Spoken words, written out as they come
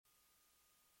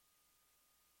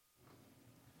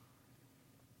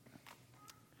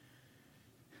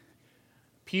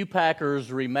Pew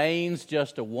Packers remains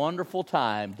just a wonderful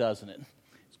time, doesn't it?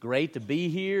 It's great to be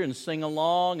here and sing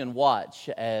along and watch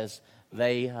as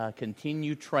they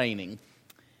continue training.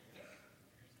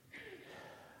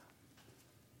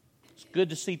 It's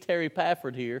good to see Terry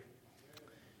Pafford here.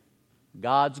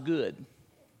 God's good.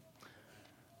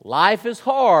 Life is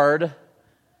hard,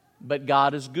 but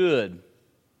God is good.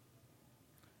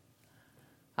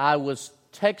 I was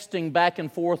texting back and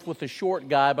forth with a short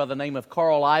guy by the name of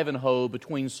Carl Ivanhoe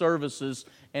between services,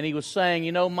 and he was saying,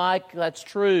 you know, Mike, that's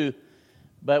true,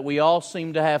 but we all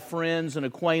seem to have friends and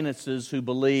acquaintances who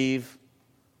believe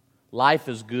life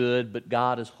is good, but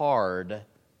God is hard.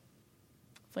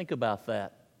 Think about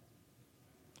that.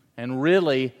 And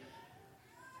really,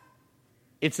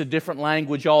 it's a different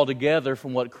language altogether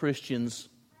from what Christians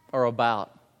are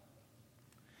about.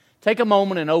 Take a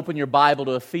moment and open your Bible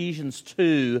to Ephesians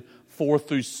 2, 4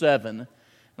 through 7. And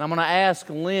I'm going to ask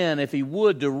Lynn, if he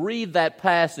would, to read that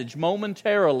passage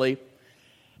momentarily.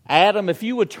 Adam, if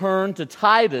you would turn to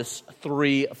Titus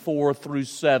 3, 4 through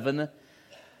 7.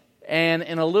 And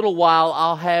in a little while,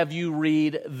 I'll have you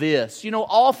read this. You know,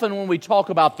 often when we talk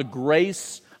about the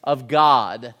grace of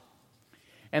God,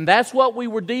 and that's what we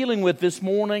were dealing with this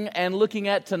morning and looking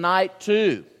at tonight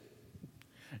too.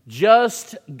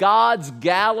 Just God's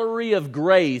gallery of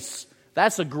grace.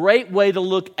 That's a great way to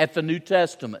look at the New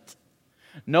Testament.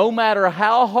 No matter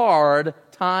how hard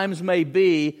times may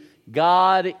be,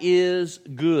 God is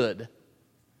good.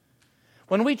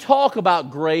 When we talk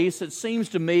about grace, it seems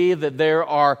to me that there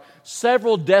are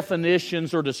several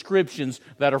definitions or descriptions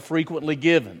that are frequently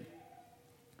given.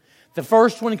 The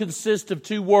first one consists of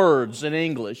two words in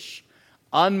English: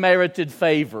 unmerited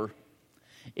favor.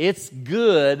 It's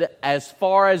good as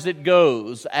far as it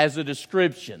goes as a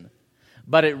description,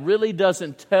 but it really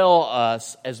doesn't tell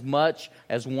us as much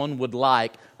as one would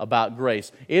like about grace.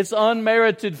 It's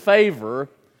unmerited favor,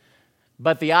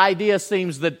 but the idea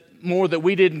seems that more that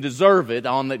we didn't deserve it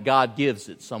on that God gives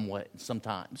it some way,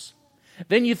 sometimes.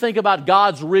 Then you think about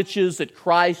God's riches at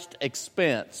Christ's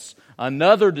expense,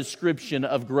 another description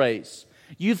of grace.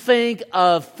 You think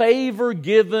of favor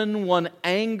given when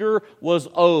anger was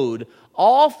owed.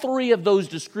 All three of those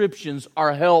descriptions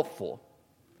are helpful.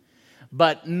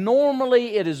 But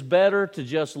normally it is better to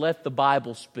just let the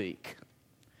Bible speak.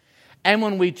 And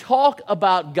when we talk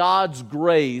about God's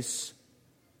grace,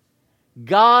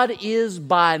 God is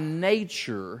by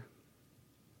nature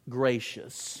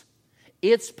gracious.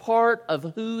 It's part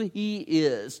of who He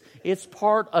is. It's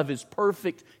part of His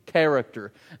perfect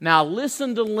character. Now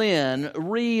listen to Lynn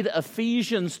read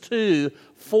Ephesians 2,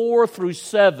 4 through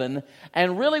 7.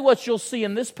 And really what you'll see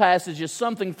in this passage is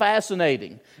something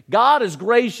fascinating. God is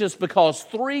gracious because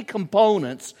three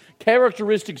components,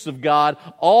 characteristics of God,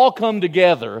 all come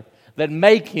together that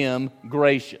make Him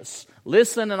gracious.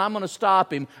 Listen, and I'm going to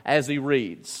stop him as he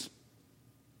reads.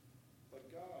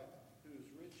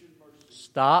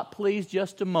 Stop, please,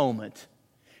 just a moment.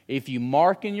 If you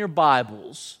mark in your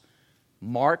Bibles,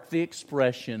 mark the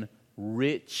expression,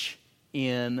 rich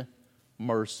in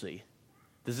mercy.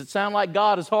 Does it sound like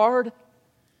God is hard?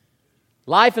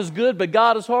 Life is good, but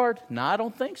God is hard? No, I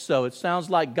don't think so. It sounds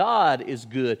like God is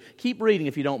good. Keep reading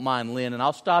if you don't mind, Lynn, and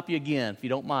I'll stop you again if you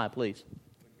don't mind, please.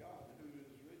 But God, who is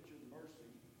rich in mercy,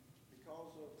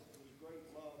 because of His great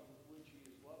love with which He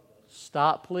has loved us.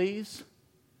 Stop, please.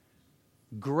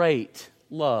 Great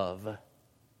love.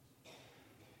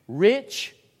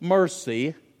 Rich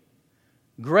mercy.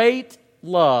 Great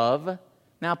love.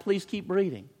 Now please keep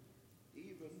reading.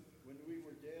 Even when we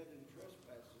were dead in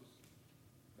trespasses,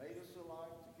 made us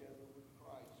alive together with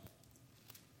Christ.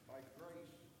 By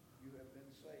grace you have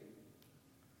been saved,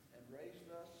 and raised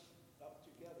us up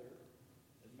together,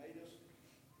 and made us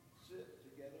sit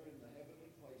together in the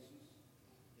heavenly places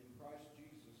in Christ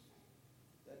Jesus,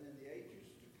 that in the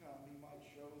ages to come He might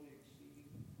show the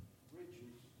exceeding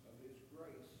riches of His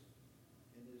grace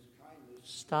in His kindness.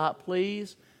 Stop,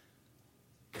 please.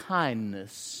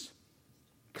 Kindness.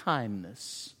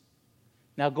 Kindness.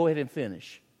 Now go ahead and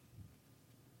finish.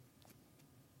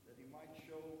 That He might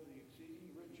show the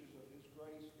exceeding riches of His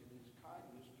grace in His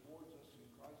kindness towards us in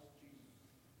Christ Jesus.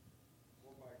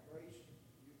 For by grace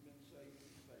you've been saved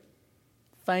through faith.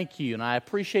 Thank you, and I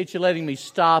appreciate you letting me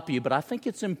stop you, but I think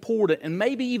it's important and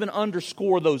maybe even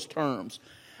underscore those terms.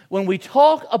 When we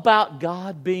talk about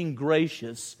God being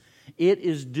gracious, it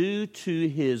is due to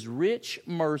His rich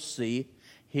mercy,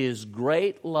 His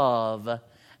great love,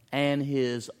 and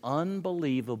His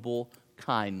unbelievable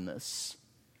kindness.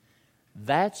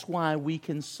 That's why we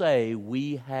can say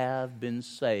we have been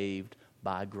saved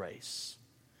by grace.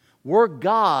 Were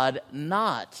God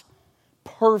not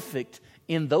perfect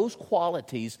in those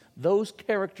qualities, those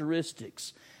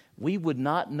characteristics, we would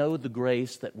not know the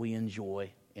grace that we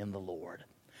enjoy in the Lord.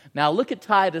 Now look at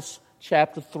Titus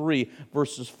chapter 3,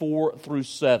 verses 4 through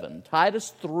 7.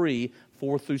 Titus 3,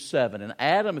 4 through 7. And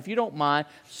Adam, if you don't mind,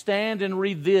 stand and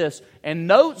read this and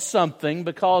note something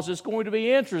because it's going to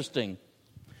be interesting.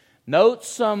 Note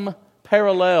some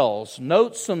parallels.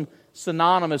 Note some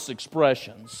synonymous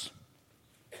expressions.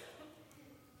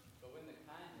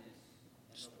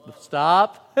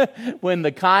 Stop. When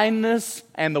the kindness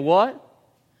and the what?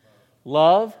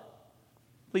 Love.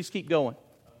 Please keep going.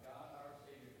 Of God our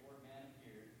Savior toward man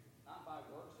appeared, not by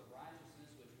works of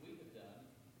righteousness which we have done,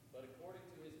 but according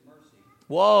to His mercy.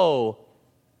 Whoa.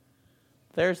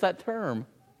 There's that term.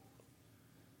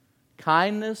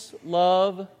 Kindness,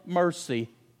 love, mercy.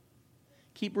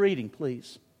 Keep reading,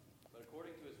 please. But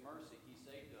according to His mercy He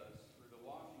saved us through the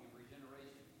washing of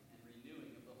regeneration and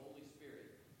renewing of the Holy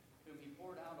Spirit, whom He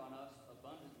poured out on us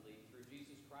abundantly through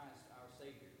Jesus Christ our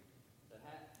Savior, that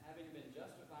having been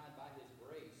justified by His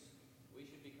grace, we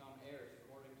should become heirs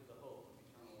according to the hope of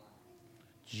eternal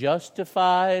life.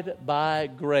 Justified by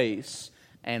grace.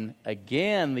 And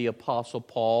again, the Apostle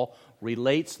Paul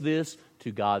relates this to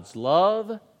God's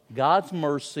love, God's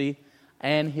mercy,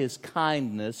 and His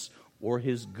kindness or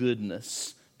His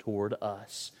goodness toward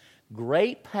us.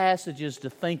 Great passages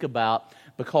to think about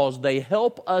because they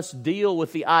help us deal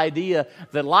with the idea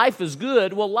that life is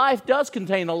good. Well, life does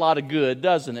contain a lot of good,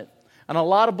 doesn't it? And a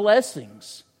lot of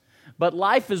blessings. But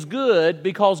life is good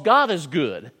because God is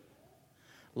good.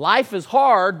 Life is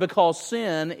hard because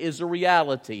sin is a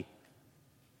reality.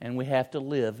 And we have to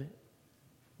live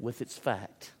with its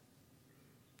fact.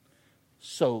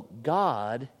 So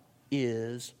God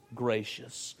is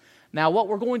gracious. Now, what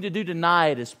we're going to do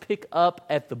tonight is pick up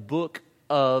at the book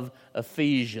of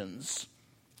Ephesians.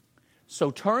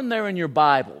 So turn there in your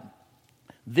Bible.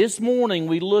 This morning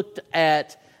we looked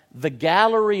at the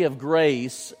gallery of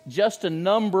grace, just a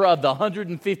number of the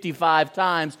 155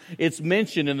 times it's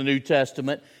mentioned in the New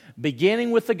Testament,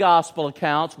 beginning with the gospel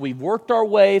accounts. We've worked our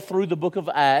way through the book of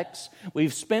Acts.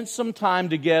 We've spent some time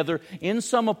together in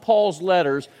some of Paul's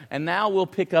letters, and now we'll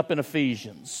pick up in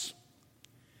Ephesians.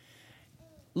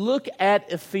 Look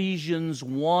at Ephesians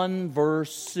 1,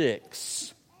 verse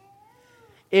 6.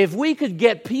 If we could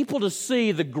get people to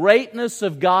see the greatness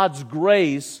of God's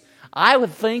grace, I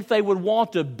would think they would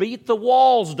want to beat the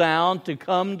walls down to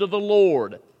come to the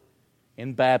Lord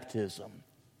in baptism.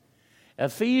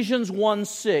 Ephesians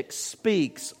 1:6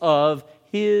 speaks of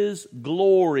His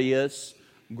glorious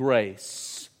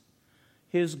grace.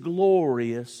 His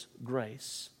glorious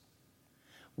grace.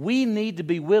 We need to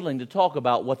be willing to talk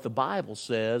about what the Bible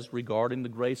says regarding the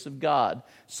grace of God.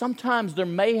 Sometimes there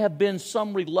may have been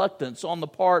some reluctance on the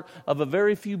part of a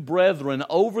very few brethren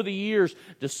over the years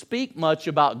to speak much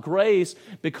about grace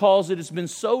because it has been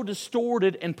so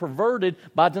distorted and perverted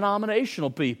by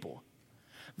denominational people.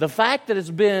 The fact that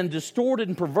it's been distorted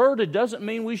and perverted doesn't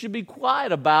mean we should be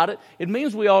quiet about it. It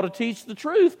means we ought to teach the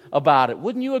truth about it.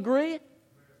 Wouldn't you agree?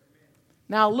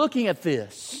 Now, looking at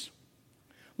this,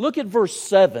 look at verse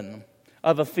 7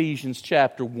 of Ephesians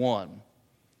chapter 1.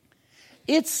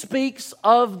 It speaks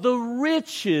of the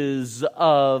riches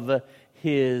of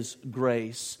His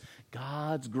grace.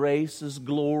 God's grace is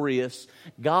glorious.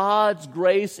 God's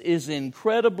grace is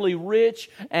incredibly rich,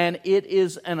 and it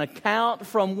is an account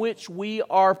from which we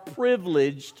are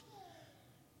privileged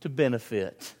to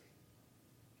benefit.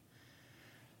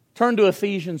 Turn to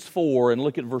Ephesians 4 and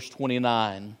look at verse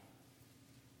 29.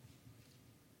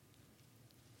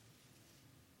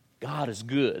 God is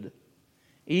good,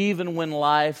 even when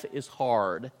life is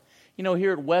hard. You know,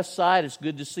 here at Westside, it's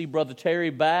good to see Brother Terry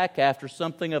back after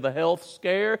something of a health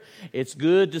scare. It's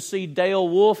good to see Dale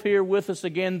Wolf here with us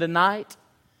again tonight.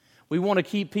 We want to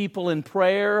keep people in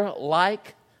prayer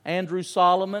like Andrew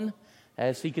Solomon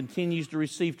as he continues to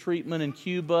receive treatment in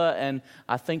Cuba, and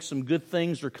I think some good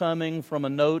things are coming from a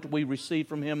note we received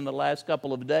from him in the last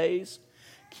couple of days.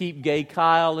 Keep Gay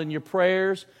Kyle in your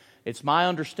prayers. It's my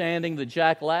understanding that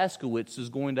Jack Laskowitz is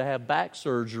going to have back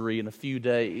surgery in a few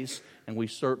days, and we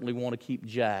certainly want to keep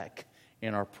Jack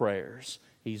in our prayers.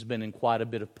 He's been in quite a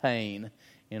bit of pain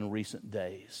in recent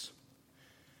days.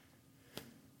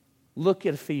 Look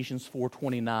at Ephesians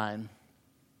 4:29.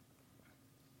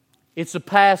 It's a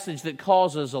passage that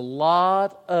causes a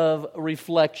lot of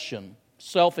reflection,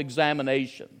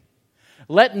 self-examination.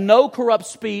 Let no corrupt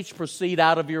speech proceed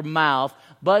out of your mouth,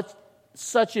 but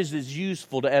such as is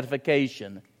useful to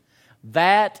edification,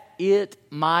 that it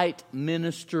might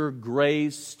minister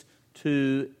grace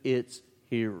to its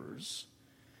hearers.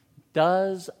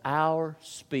 Does our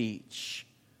speech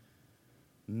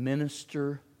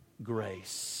minister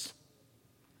grace?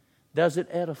 Does it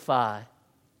edify?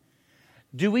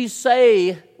 Do we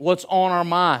say what's on our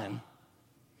mind?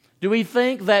 Do we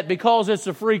think that because it's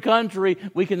a free country,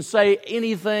 we can say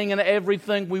anything and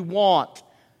everything we want?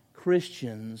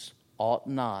 Christians ought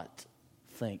not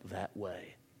think that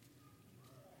way.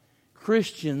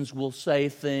 Christians will say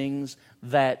things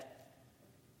that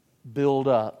build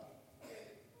up,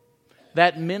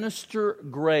 that minister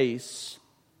grace,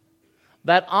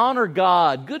 that honor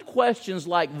God. Good questions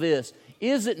like this.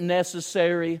 Is it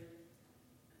necessary?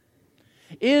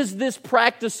 Is this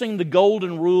practicing the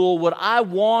golden rule? Would I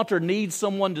want or need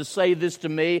someone to say this to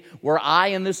me? Were I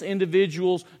in this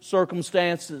individual's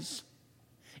circumstances?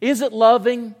 Is it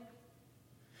loving?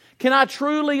 Can I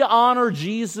truly honor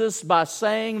Jesus by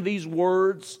saying these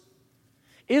words?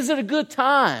 Is it a good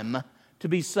time to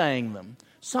be saying them?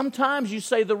 Sometimes you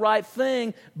say the right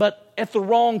thing, but at the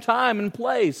wrong time and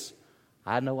place.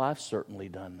 I know I've certainly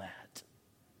done that.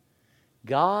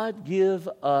 God give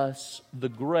us the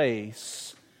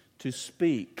grace to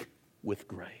speak with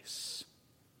grace.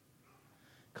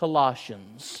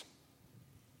 Colossians.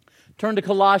 Turn to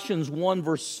Colossians 1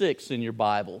 verse 6 in your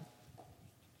Bible.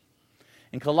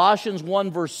 In Colossians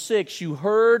 1 verse 6, you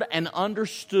heard and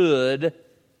understood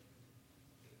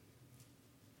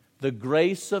the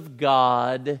grace of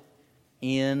God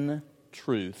in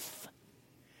truth.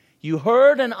 You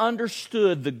heard and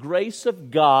understood the grace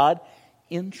of God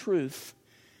in truth.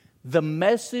 The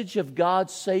message of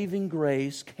God's saving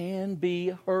grace can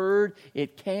be heard,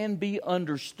 it can be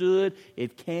understood,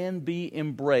 it can be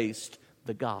embraced.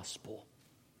 The gospel.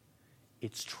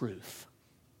 It's truth.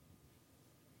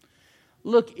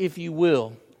 Look, if you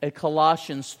will, at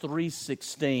Colossians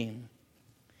 3:16.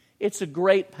 It's a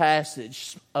great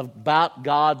passage about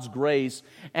God's grace,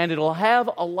 and it'll have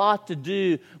a lot to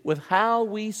do with how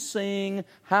we sing,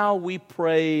 how we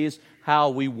praise,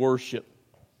 how we worship.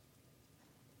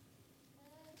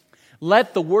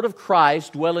 Let the word of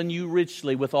Christ dwell in you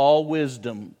richly with all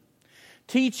wisdom,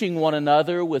 teaching one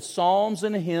another with psalms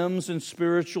and hymns and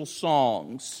spiritual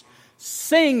songs,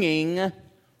 singing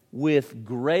with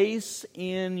grace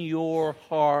in your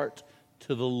heart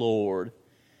to the Lord.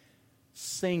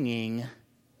 Singing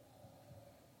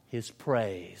His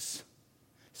praise.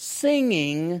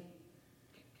 Singing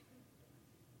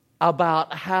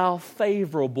about how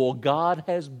favorable God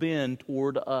has been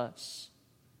toward us.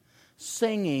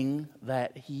 Singing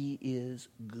that He is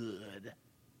good.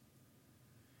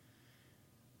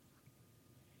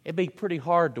 It'd be pretty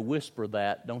hard to whisper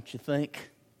that, don't you think?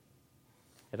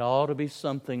 It ought to be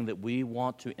something that we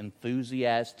want to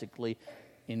enthusiastically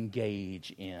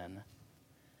engage in.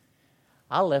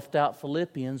 I left out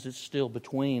Philippians. It's still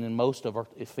between in most of our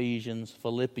Ephesians,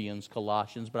 Philippians,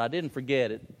 Colossians, but I didn't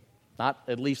forget it, not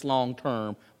at least long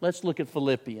term. Let's look at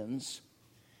Philippians.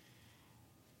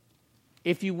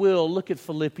 If you will, look at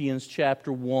Philippians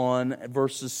chapter 1,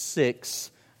 verses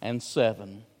 6 and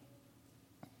 7.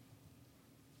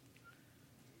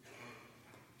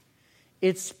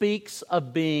 It speaks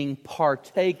of being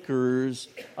partakers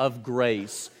of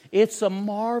grace. It's a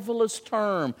marvelous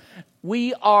term.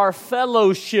 We are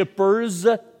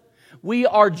fellowshippers. We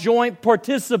are joint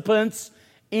participants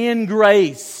in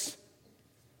grace.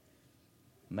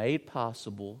 Made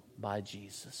possible by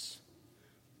Jesus.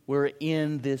 We're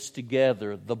in this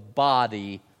together, the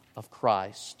body of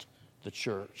Christ, the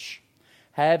church.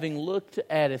 Having looked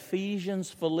at Ephesians,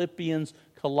 Philippians,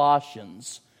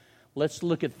 Colossians, let's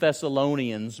look at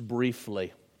Thessalonians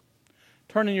briefly.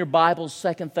 Turn in your Bibles,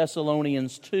 2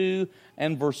 Thessalonians 2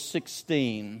 and verse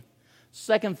 16.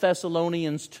 2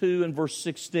 Thessalonians 2 and verse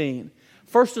 16.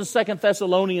 1 and 2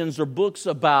 Thessalonians are books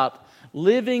about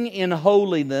living in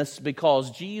holiness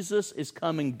because Jesus is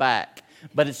coming back.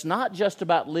 But it's not just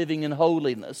about living in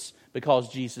holiness because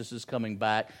Jesus is coming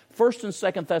back. 1 and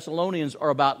 2 Thessalonians are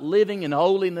about living in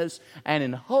holiness and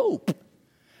in hope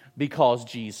because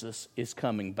Jesus is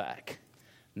coming back.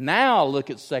 Now look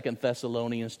at 2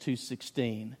 Thessalonians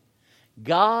 2:16.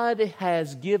 God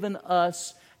has given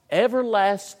us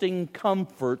everlasting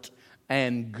comfort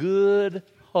and good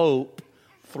hope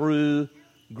through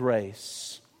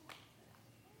grace.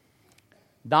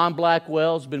 Don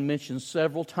Blackwell's been mentioned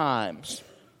several times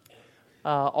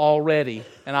already,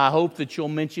 and I hope that you'll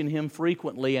mention him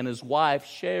frequently and his wife,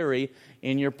 Sherry,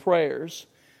 in your prayers.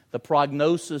 The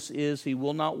prognosis is he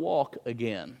will not walk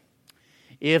again.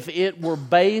 If it were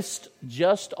based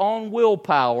just on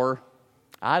willpower,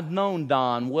 I've known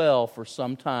Don well for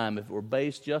some time. If it were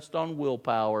based just on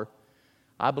willpower,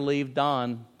 I believe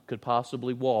Don could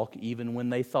possibly walk even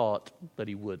when they thought that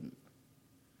he wouldn't.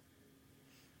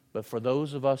 But for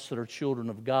those of us that are children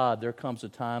of God, there comes a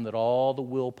time that all the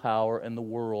willpower in the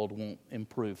world won't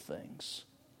improve things.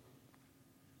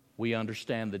 we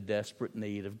understand the desperate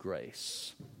need of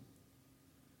grace.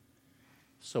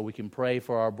 So we can pray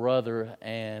for our brother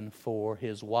and for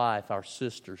his wife, our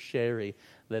sister, Sherry,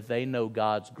 that they know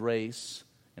God's grace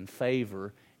and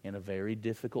favor in a very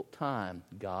difficult time.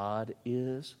 God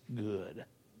is good,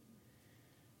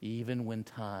 even when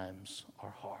times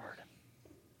are hard.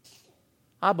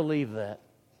 I believe that.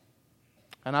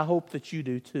 And I hope that you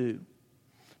do too,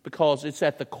 because it's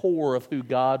at the core of who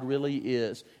God really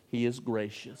is. He is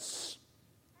gracious.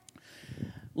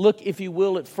 Look, if you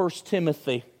will, at 1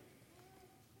 Timothy.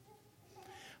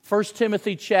 1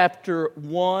 Timothy chapter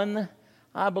 1,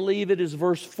 I believe it is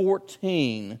verse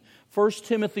 14. 1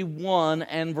 Timothy 1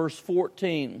 and verse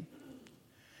 14.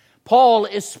 Paul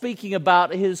is speaking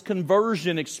about his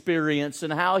conversion experience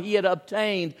and how he had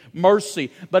obtained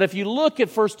mercy. But if you look at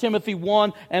 1 Timothy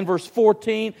 1 and verse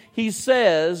 14, he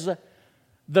says,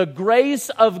 the grace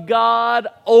of God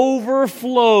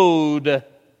overflowed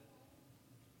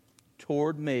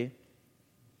toward me.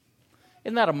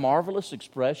 Isn't that a marvelous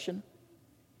expression?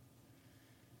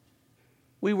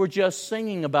 We were just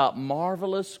singing about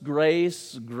marvelous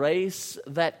grace, grace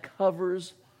that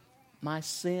covers my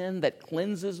sin, that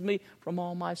cleanses me from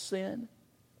all my sin.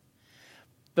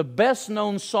 The best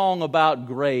known song about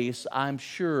grace, I'm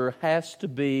sure, has to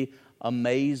be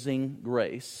Amazing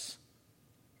Grace.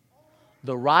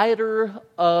 The writer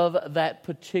of that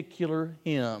particular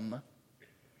hymn,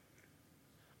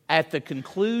 at the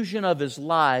conclusion of his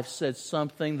life, said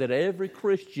something that every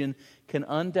Christian can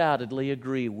undoubtedly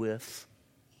agree with.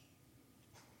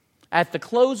 At the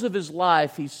close of his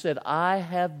life, he said, I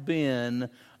have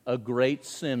been a great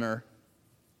sinner.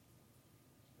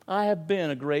 I have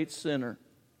been a great sinner.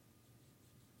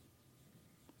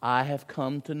 I have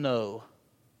come to know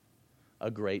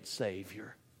a great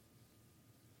Savior.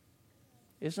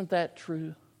 Isn't that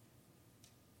true?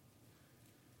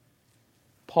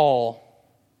 Paul,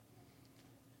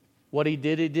 what he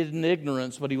did in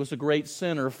ignorance, but he was a great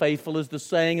sinner. Faithful is the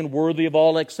saying and worthy of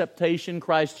all acceptation.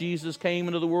 Christ Jesus came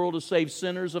into the world to save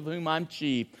sinners, of whom I'm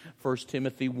chief. 1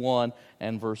 Timothy 1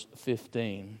 and verse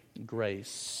 15.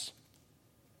 Grace.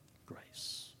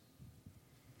 Grace.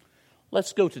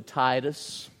 Let's go to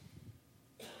Titus.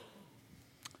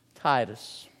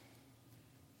 Titus.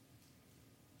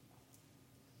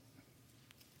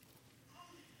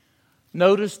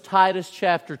 Notice Titus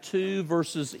chapter 2,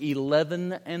 verses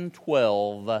 11 and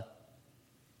 12.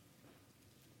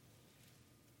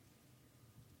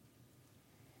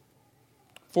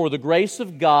 For the grace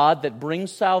of God that brings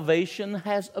salvation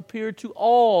has appeared to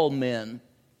all men,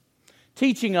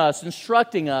 teaching us,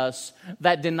 instructing us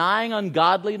that denying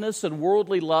ungodliness and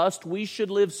worldly lust, we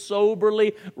should live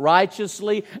soberly,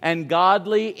 righteously, and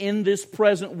godly in this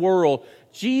present world.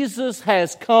 Jesus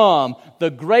has come. The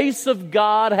grace of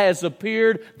God has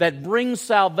appeared that brings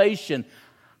salvation.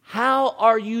 How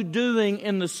are you doing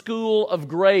in the school of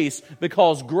grace?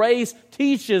 Because grace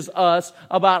teaches us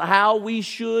about how we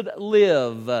should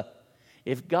live.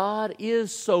 If God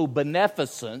is so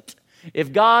beneficent,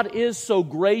 if God is so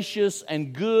gracious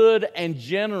and good and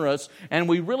generous, and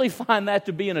we really find that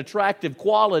to be an attractive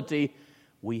quality,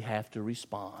 we have to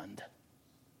respond.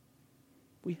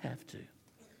 We have to.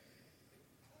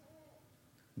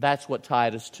 That's what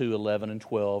Titus 2, 11 and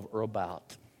 12 are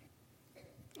about.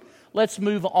 Let's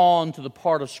move on to the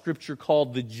part of Scripture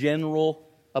called the general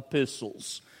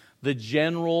epistles, the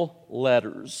general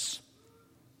letters.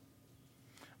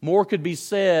 More could be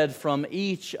said from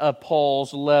each of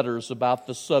Paul's letters about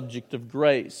the subject of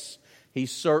grace. He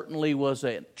certainly was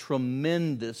a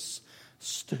tremendous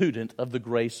student of the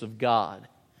grace of God.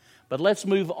 But let's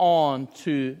move on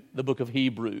to the book of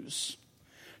Hebrews.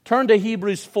 Turn to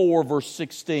Hebrews 4, verse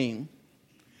 16.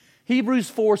 Hebrews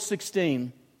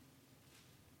 4:16.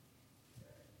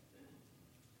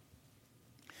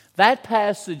 That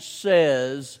passage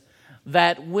says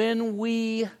that when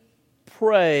we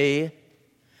pray,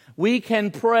 we can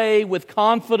pray with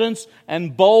confidence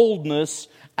and boldness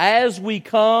as we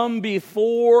come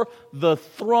before the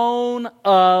throne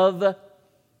of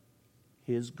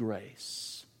His grace.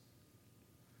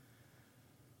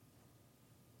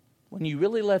 When you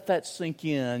really let that sink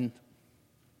in,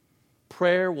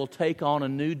 prayer will take on a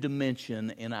new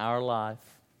dimension in our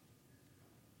life.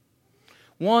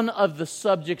 One of the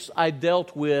subjects I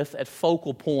dealt with at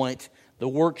Focal Point, the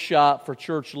workshop for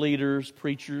church leaders,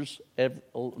 preachers, a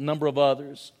number of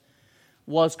others,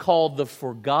 was called the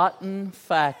forgotten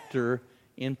factor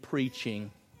in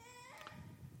preaching.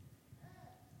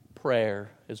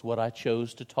 Prayer is what I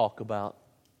chose to talk about.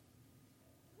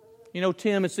 You know,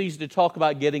 Tim, it's easy to talk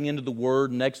about getting into the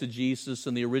Word and exegesis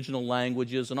and the original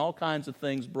languages and all kinds of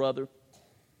things, brother.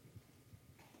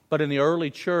 But in the early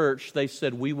church, they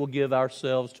said, we will give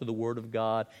ourselves to the Word of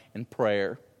God in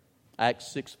prayer.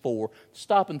 Acts 6:4.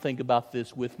 Stop and think about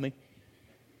this with me.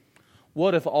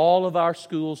 What if all of our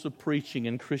schools of preaching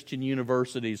and Christian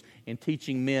universities in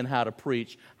teaching men how to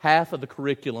preach, half of the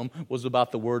curriculum was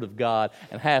about the Word of God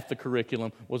and half the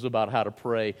curriculum was about how to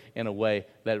pray in a way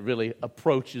that really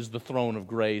approaches the throne of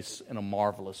grace in a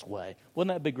marvelous way?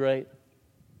 Wouldn't that be great?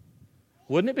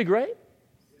 Wouldn't it be great?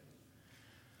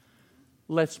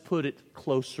 Let's put it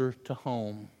closer to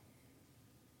home.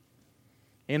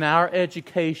 In our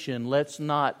education, let's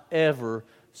not ever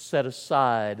set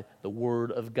aside the Word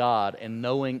of God and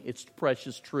knowing its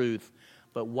precious truth.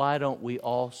 But why don't we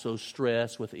also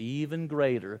stress with even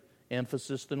greater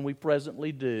emphasis than we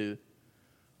presently do,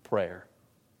 prayer?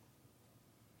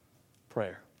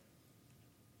 Prayer.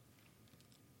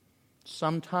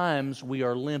 Sometimes we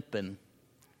are limping.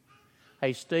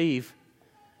 Hey, Steve,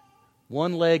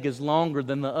 one leg is longer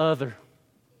than the other.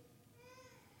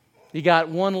 You got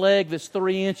one leg that's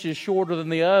 3 inches shorter than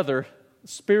the other,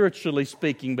 spiritually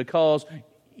speaking, because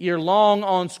you're long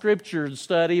on Scripture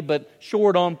study but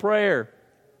short on prayer.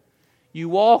 You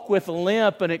walk with a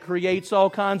limp and it creates all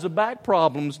kinds of back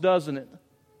problems, doesn't it?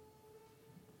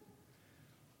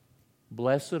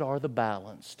 Blessed are the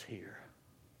balanced here.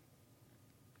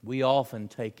 We often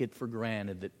take it for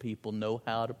granted that people know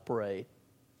how to pray.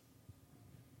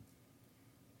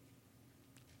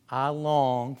 I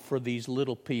long for these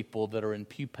little people that are in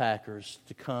pew packers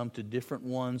to come to different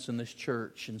ones in this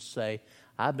church and say,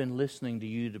 I've been listening to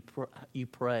you you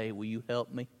pray. Will you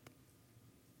help me?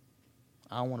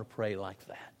 I want to pray like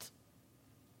that.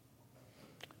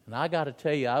 And I got to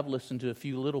tell you, I've listened to a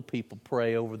few little people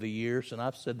pray over the years, and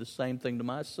I've said the same thing to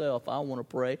myself. I want to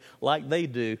pray like they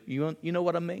do. You know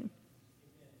what I mean?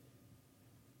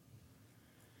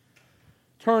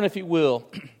 Turn, if you will,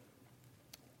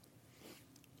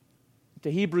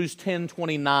 to Hebrews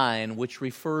 10:29, which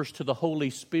refers to the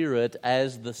Holy Spirit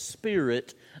as the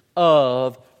Spirit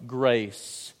of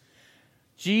grace.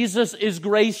 Jesus is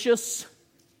gracious.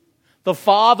 The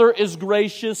Father is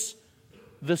gracious.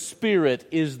 The Spirit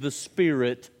is the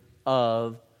Spirit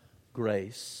of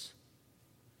grace.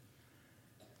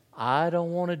 I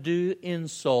don't want to do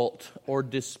insult or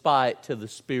despite to the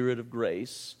Spirit of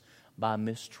grace by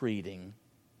mistreating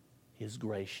His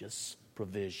gracious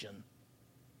provision.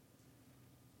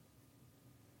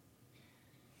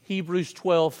 Hebrews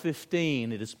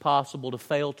 12:15, it is possible to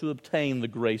fail to obtain the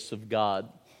grace of God.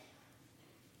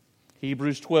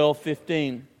 Hebrews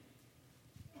 12:15.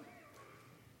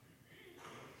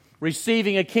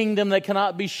 Receiving a kingdom that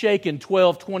cannot be shaken,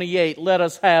 12:28. Let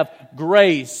us have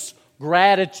grace,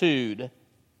 gratitude.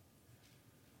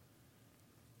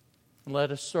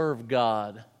 Let us serve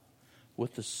God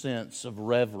with a sense of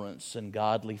reverence and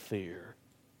godly fear.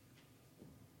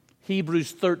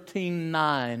 Hebrews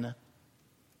 13:9.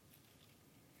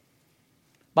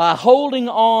 By holding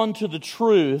on to the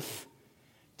truth,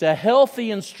 to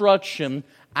healthy instruction,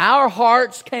 our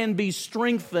hearts can be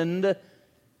strengthened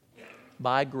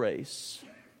by grace.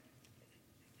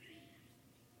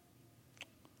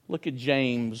 Look at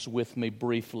James with me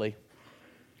briefly.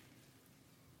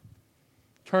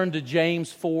 Turn to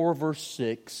James 4, verse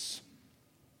 6.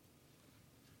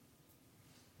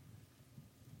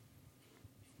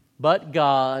 But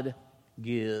God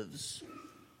gives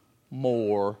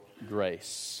more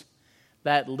grace.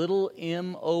 That little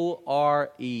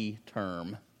M-O-R-E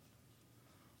term,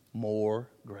 more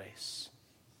grace.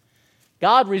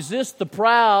 God resists the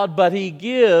proud, but He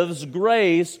gives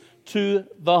grace to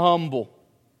the humble.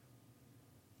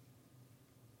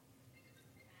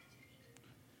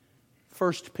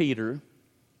 First Peter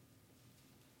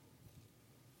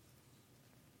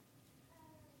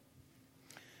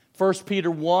First Peter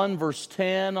 1, verse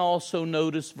 10, also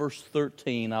notice verse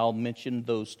 13. I'll mention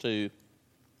those two.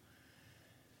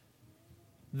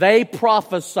 They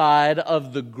prophesied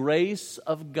of the grace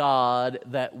of God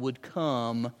that would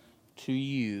come to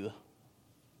you.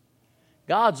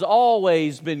 God's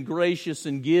always been gracious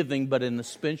and giving, but in a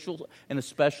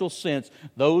special sense,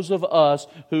 those of us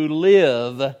who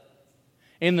live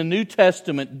in the New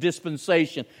Testament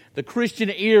dispensation, the Christian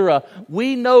era,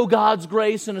 we know God's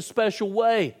grace in a special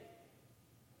way.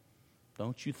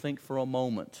 Don't you think for a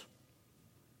moment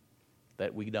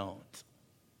that we don't.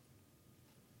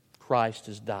 Christ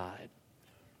has died.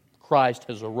 Christ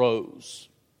has arose.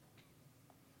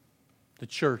 The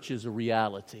church is a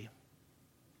reality.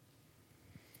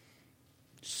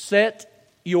 Set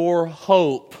your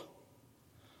hope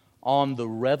on the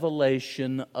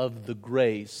revelation of the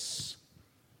grace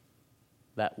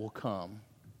that will come.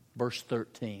 Verse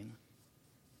 13.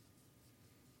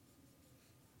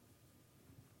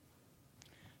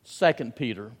 2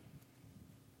 Peter.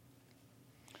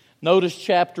 Notice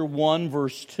chapter 1,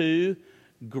 verse 2.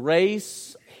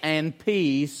 Grace and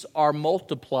peace are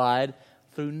multiplied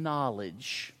through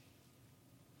knowledge.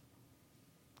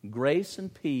 Grace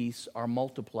and peace are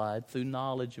multiplied through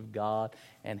knowledge of God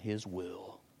and His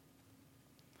will.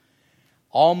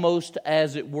 Almost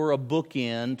as it were a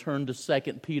bookend, turn to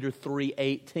 2 Peter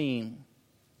 3:18.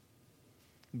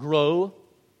 Grow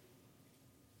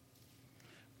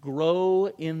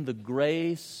in the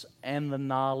grace and the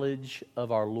knowledge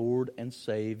of our Lord and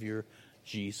Savior,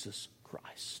 Jesus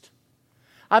Christ.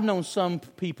 I've known some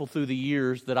people through the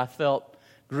years that I felt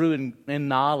grew in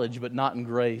knowledge but not in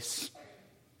grace.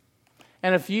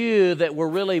 And a few that were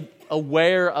really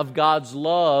aware of God's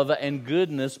love and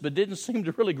goodness but didn't seem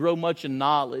to really grow much in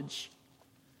knowledge.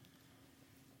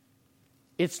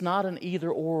 It's not an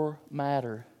either-or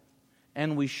matter.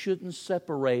 And we shouldn't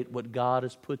separate what God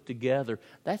has put together.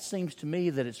 That seems to me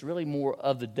that it's really more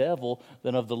of the devil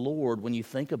than of the Lord when you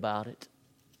think about it.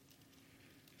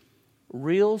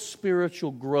 Real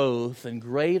spiritual growth and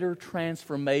greater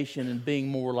transformation and being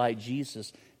more like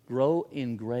Jesus grow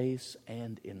in grace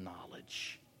and in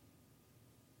knowledge.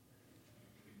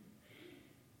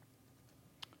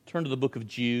 Turn to the book of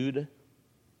Jude.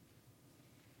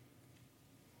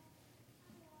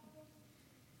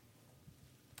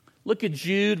 Look at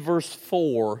Jude verse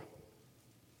 4.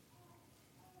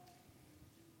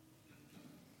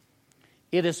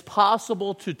 It is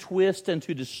possible to twist and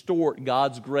to distort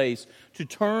God's grace, to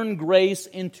turn grace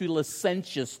into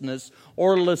licentiousness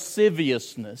or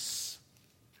lasciviousness.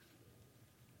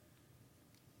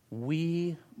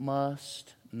 We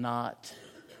must not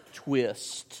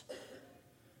twist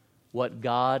what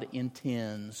God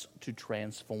intends to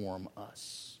transform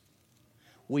us.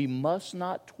 We must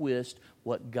not twist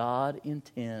what God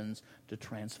intends to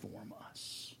transform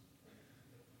us.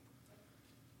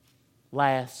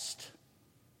 Last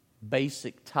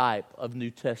basic type of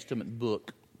New Testament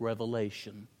book,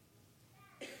 Revelation.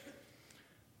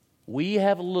 We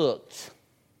have looked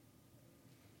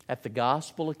at the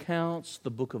gospel accounts,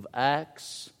 the book of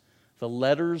Acts, the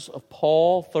letters of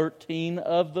Paul, 13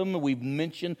 of them. We've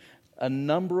mentioned a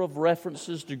number of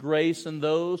references to grace in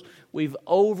those. We've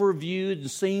overviewed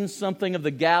and seen something of the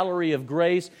gallery of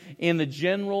grace in the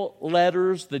general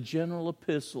letters, the general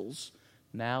epistles.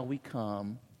 Now we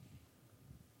come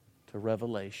to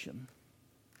Revelation.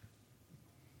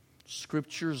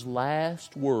 Scripture's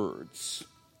last words.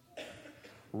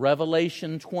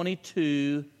 Revelation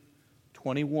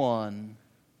 22:21.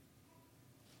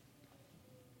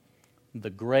 The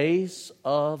grace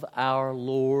of our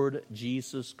Lord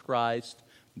Jesus Christ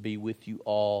be with you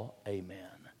all.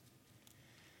 Amen.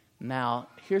 Now,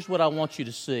 here's what I want you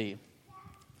to see.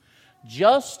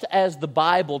 Just as the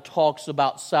Bible talks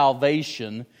about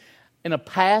salvation in a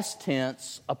past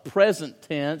tense, a present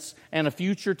tense, and a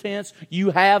future tense, you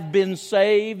have been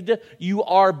saved, you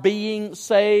are being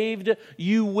saved,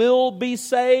 you will be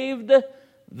saved.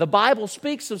 The Bible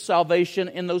speaks of salvation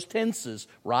in those tenses,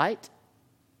 right?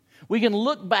 We can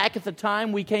look back at the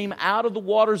time we came out of the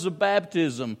waters of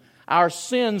baptism. Our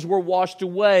sins were washed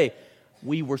away.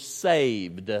 We were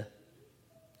saved.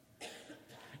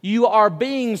 You are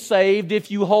being saved if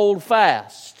you hold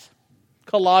fast.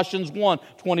 Colossians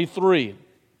 1:23.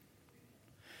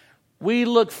 We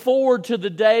look forward to the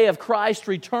day of Christ's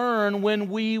return when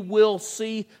we will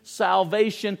see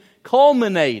salvation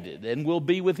culminated and will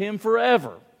be with Him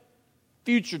forever.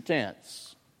 Future tense.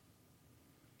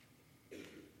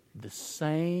 The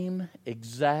same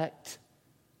exact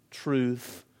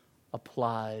truth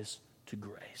applies to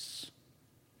grace.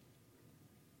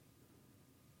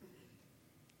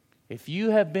 If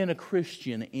you have been a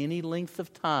Christian any length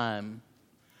of time,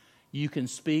 you can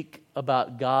speak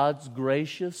about God's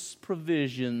gracious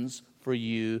provisions for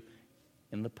you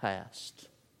in the past.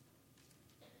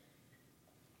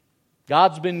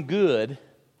 God's been good,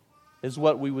 is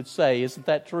what we would say. Isn't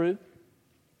that true?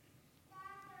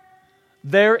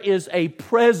 There is a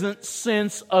present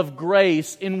sense of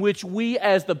grace in which we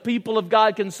as the people of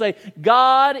God can say,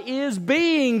 God is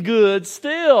being good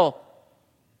still.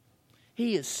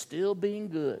 He is still being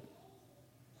good.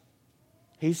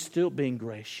 He's still being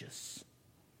gracious.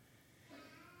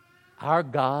 Our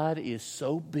God is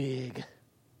so big,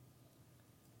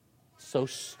 so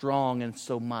strong, and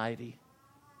so mighty.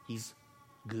 He's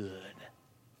good.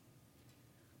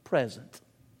 Present.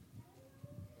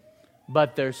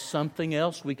 But there's something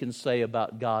else we can say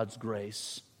about God's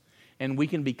grace, and we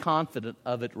can be confident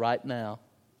of it right now.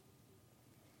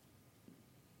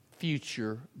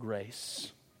 Future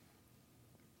grace.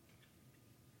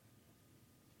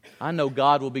 I know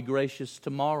God will be gracious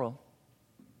tomorrow.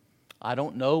 I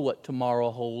don't know what tomorrow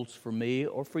holds for me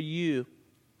or for you,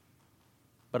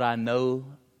 but I know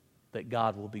that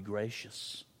God will be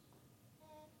gracious.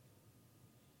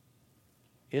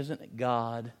 Isn't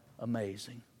God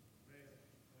amazing?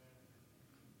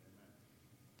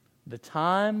 The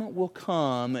time will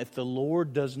come, if the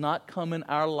Lord does not come in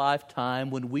our lifetime,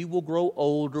 when we will grow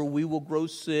older, we will grow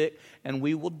sick, and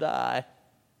we will die.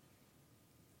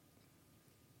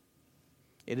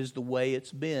 It is the way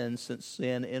it's been since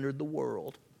sin entered the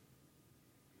world.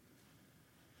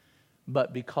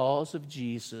 But because of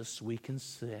Jesus, we can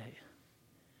say,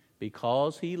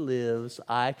 because He lives,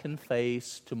 I can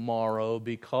face tomorrow.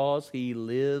 Because He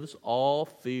lives, all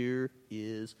fear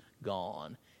is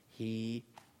gone. He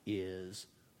is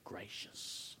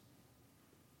gracious.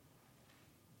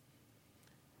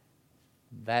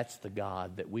 That's the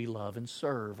God that we love and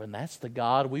serve, and that's the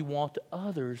God we want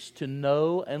others to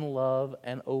know and love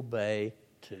and obey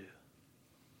too.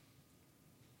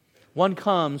 One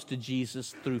comes to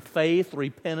Jesus through faith,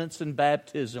 repentance, and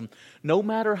baptism, no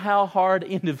matter how hard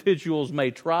individuals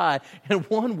may try. And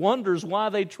one wonders why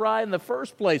they try in the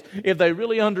first place. If they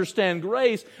really understand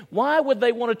grace, why would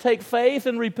they want to take faith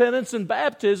and repentance and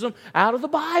baptism out of the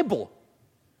Bible?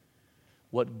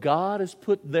 What God has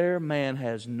put there, man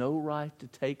has no right to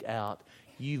take out.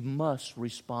 You must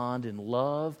respond in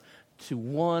love to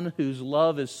one whose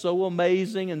love is so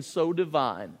amazing and so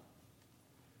divine.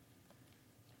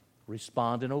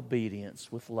 Respond in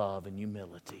obedience with love and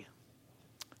humility.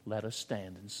 Let us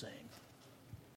stand and sing.